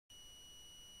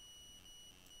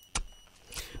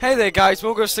Hey there guys,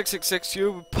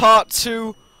 Mogo666 part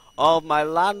 2 of my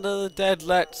Land of the Dead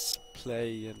Let's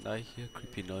Play, and I hear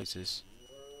creepy noises.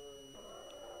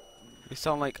 They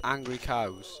sound like angry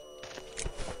cows.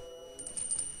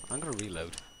 I'm gonna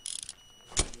reload.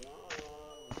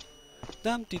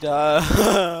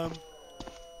 Dum-de-dum!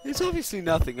 There's obviously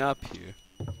nothing up here.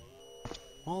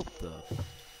 What the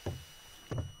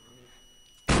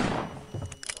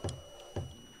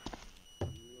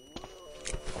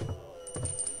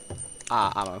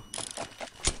ammo.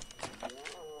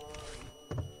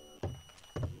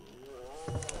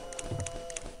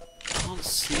 Can't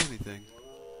see anything.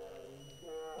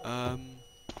 Oh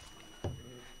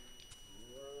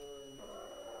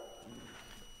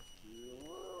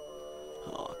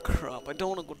crap, I don't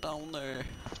want to go down there.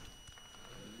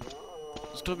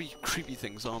 There's gonna be creepy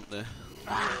things, aren't there?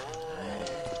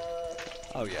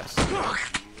 Oh yes.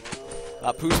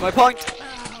 That proves my point!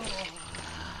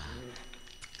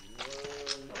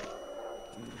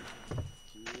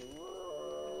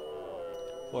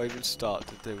 Why even start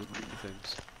to deal with creepy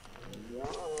things?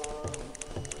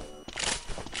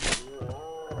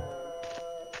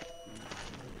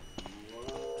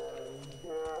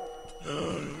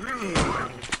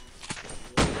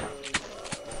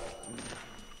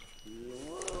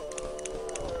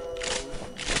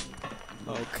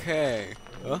 Okay.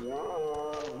 Huh?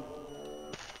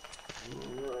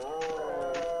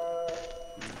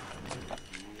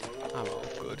 Oh,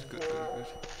 good.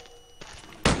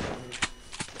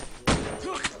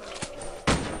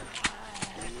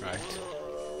 Right.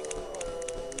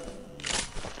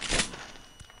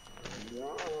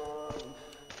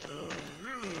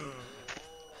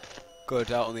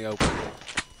 Good, out on the open.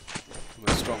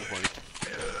 My strong point.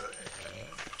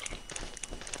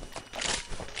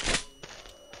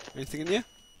 Anything in here?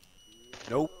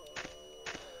 Nope.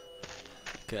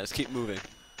 Okay, let's keep moving.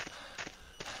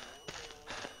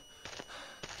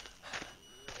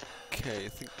 Okay, I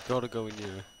think we gotta go in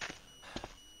here.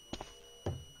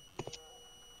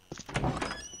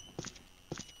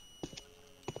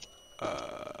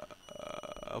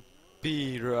 I'll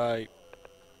be right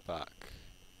back.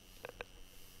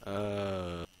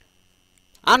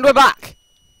 And we're back!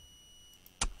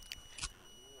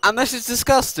 And this is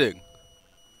disgusting!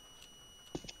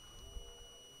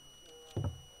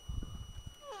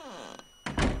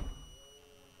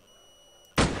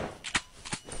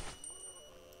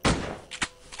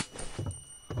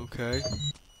 Okay.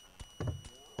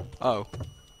 Oh.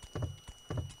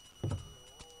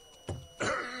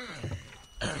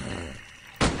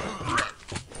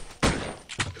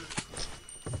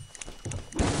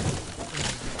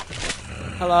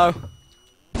 Hello.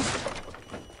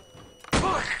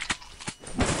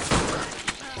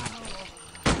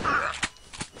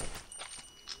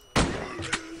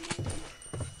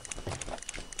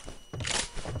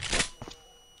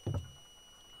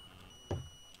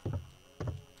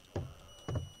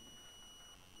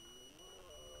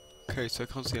 Okay, so I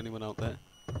can't see anyone out there.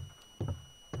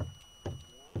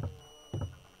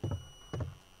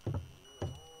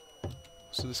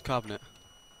 So this cabinet.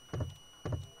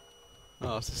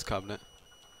 Oh, it's this cabinet.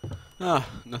 Ah,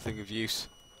 nothing of use.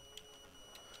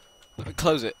 Let me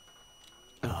close it.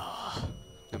 Ah,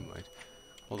 never mind.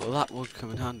 Although that would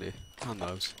come in handy. And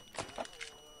those.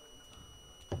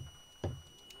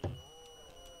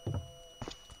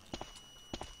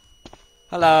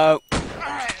 Hello.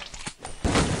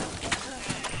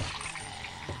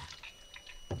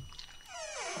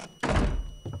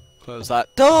 Close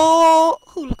that door. Oh,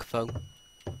 look, a phone.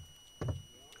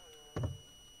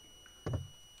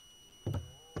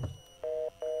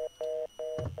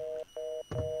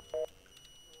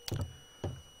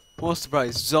 What a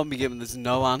surprise, zombie game and there's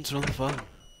no answer on the phone.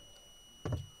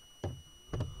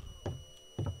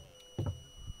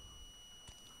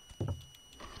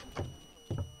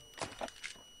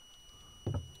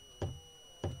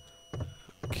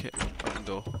 Okay, open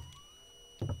door.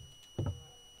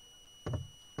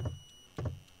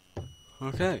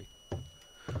 Okay.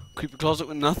 Creepy closet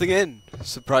with nothing in.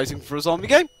 Surprising for a zombie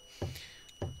game.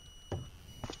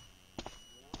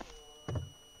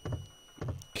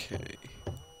 Okay.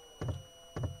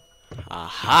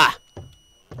 Aha!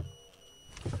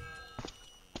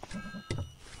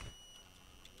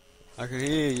 I can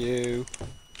hear you.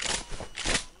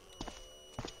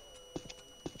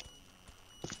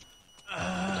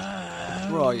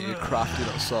 Where are you, crafty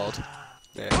little sod?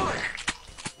 There.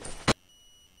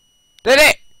 Did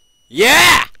it!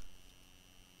 Yeah!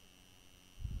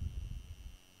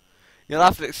 You'll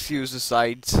have to excuse the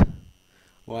sides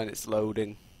when it's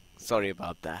loading. Sorry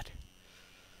about that.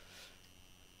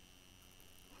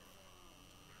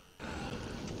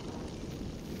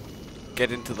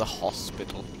 get into the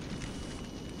hospital.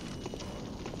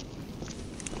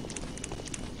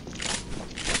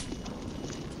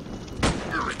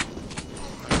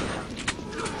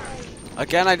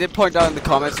 Again, I did point out in the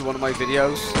comments of one of my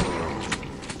videos,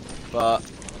 but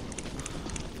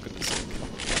for goodness sake.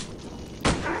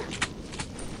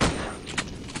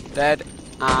 Dead,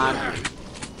 and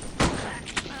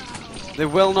there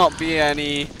will not be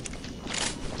any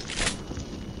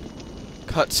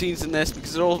cutscenes in this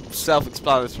because they're all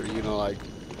self-explanatory. You know, like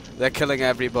they're killing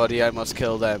everybody, I must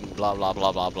kill them, blah blah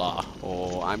blah blah blah,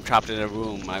 or I'm trapped in a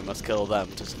room, I must kill them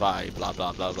to survive, blah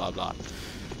blah blah blah blah.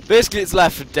 Basically, it's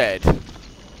Left 4 Dead. In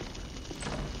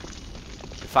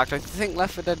fact, I think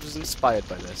Left 4 Dead was inspired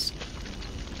by this.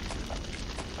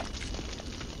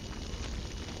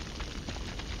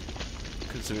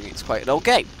 Considering it's quite an old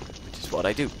game, which is what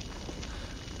I do.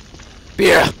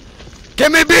 Beer!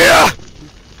 Give me beer!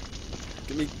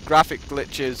 Give me graphic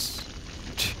glitches.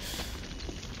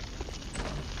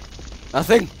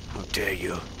 Nothing? How dare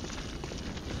you?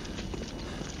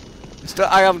 Still,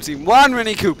 I haven't seen one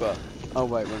Mini Cooper. Oh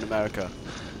wait, we're in America.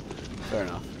 Fair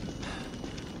enough.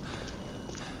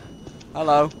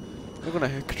 Hello. You're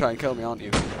gonna try and kill me, aren't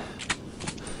you?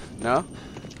 No?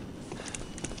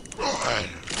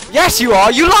 Yes, you are!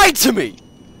 You lied to me!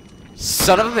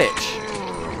 Son of a bitch!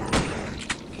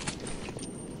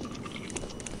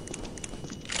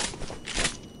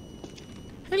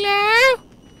 Hello?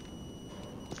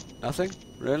 Nothing?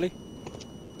 Really?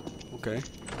 Okay.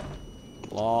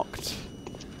 Locked.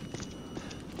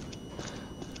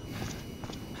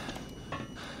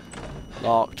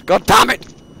 Locked. God damn it!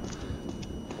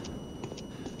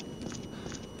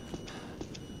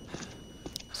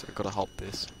 So I gotta hop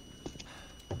this.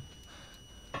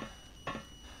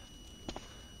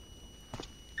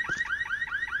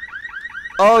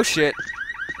 Oh shit!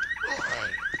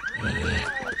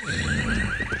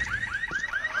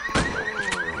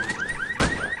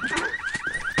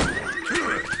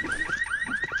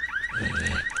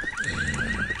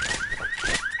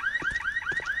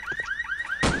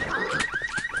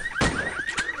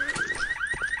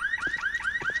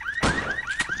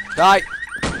 Die!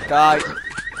 Die!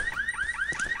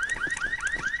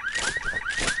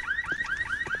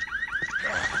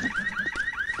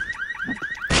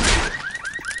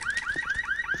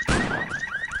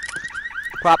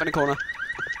 Crap in the corner.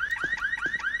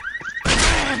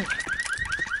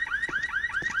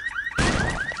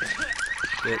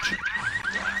 Bitch.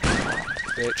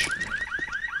 Bitch.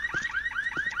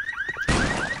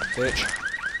 Bitch.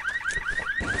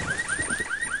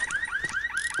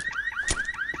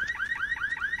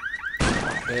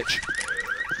 Bitch.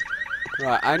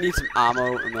 Right, I need some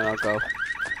ammo and then I'll go.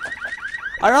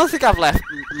 I don't think I've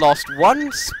lost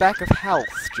one speck of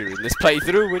health during this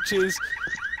playthrough, which is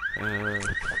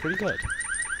pretty good.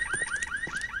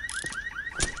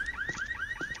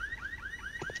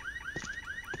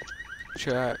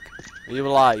 Check. Are you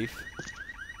alive?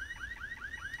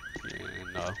 Yeah,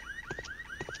 no.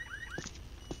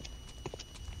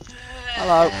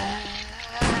 Hello.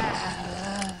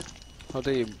 How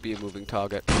dare you be a moving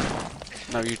target?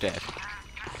 Now you're dead.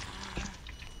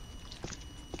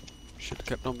 Should have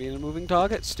kept on being a moving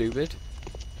target, stupid.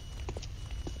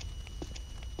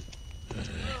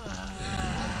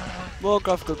 More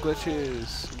graphical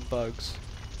glitches and bugs.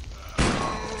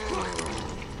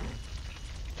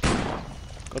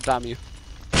 God damn you.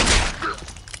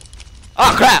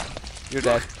 Oh crap! You're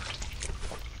dead.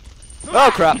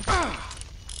 Oh crap!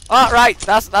 Oh right,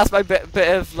 that's my bit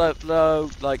of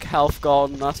like health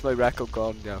gone. That's my record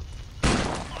gone. Yeah.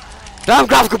 Damn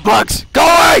graphical bugs! Go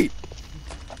away!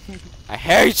 I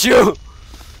hate you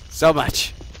so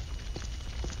much.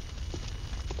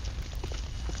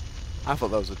 I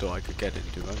thought that was a door I could get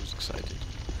into. I was excited.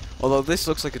 Although this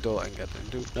looks like a door I can get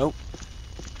into. Nope.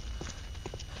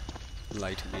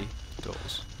 Lie to me.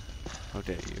 Doors. How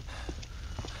dare you?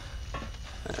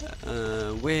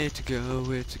 Where to go?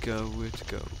 Where to go? Where to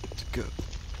go? Where to go?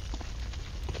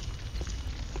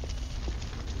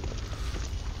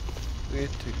 Where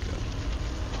to go?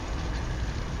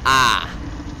 Ah!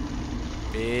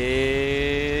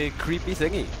 Big creepy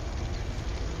thingy.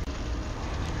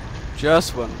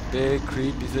 Just one big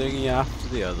creepy thingy after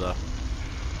the other.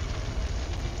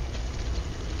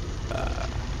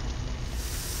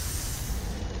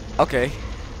 Okay.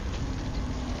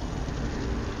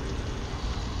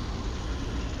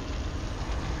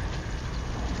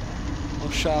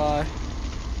 Or shall I?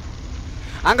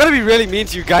 I'm gonna be really mean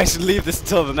to you guys and leave this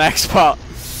until the next part.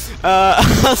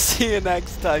 I'll see you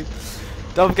next time.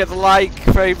 Don't forget to like,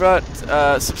 favourite,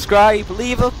 subscribe,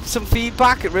 leave up some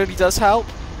feedback, it really does help.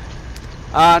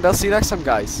 And I'll see you next time,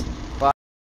 guys.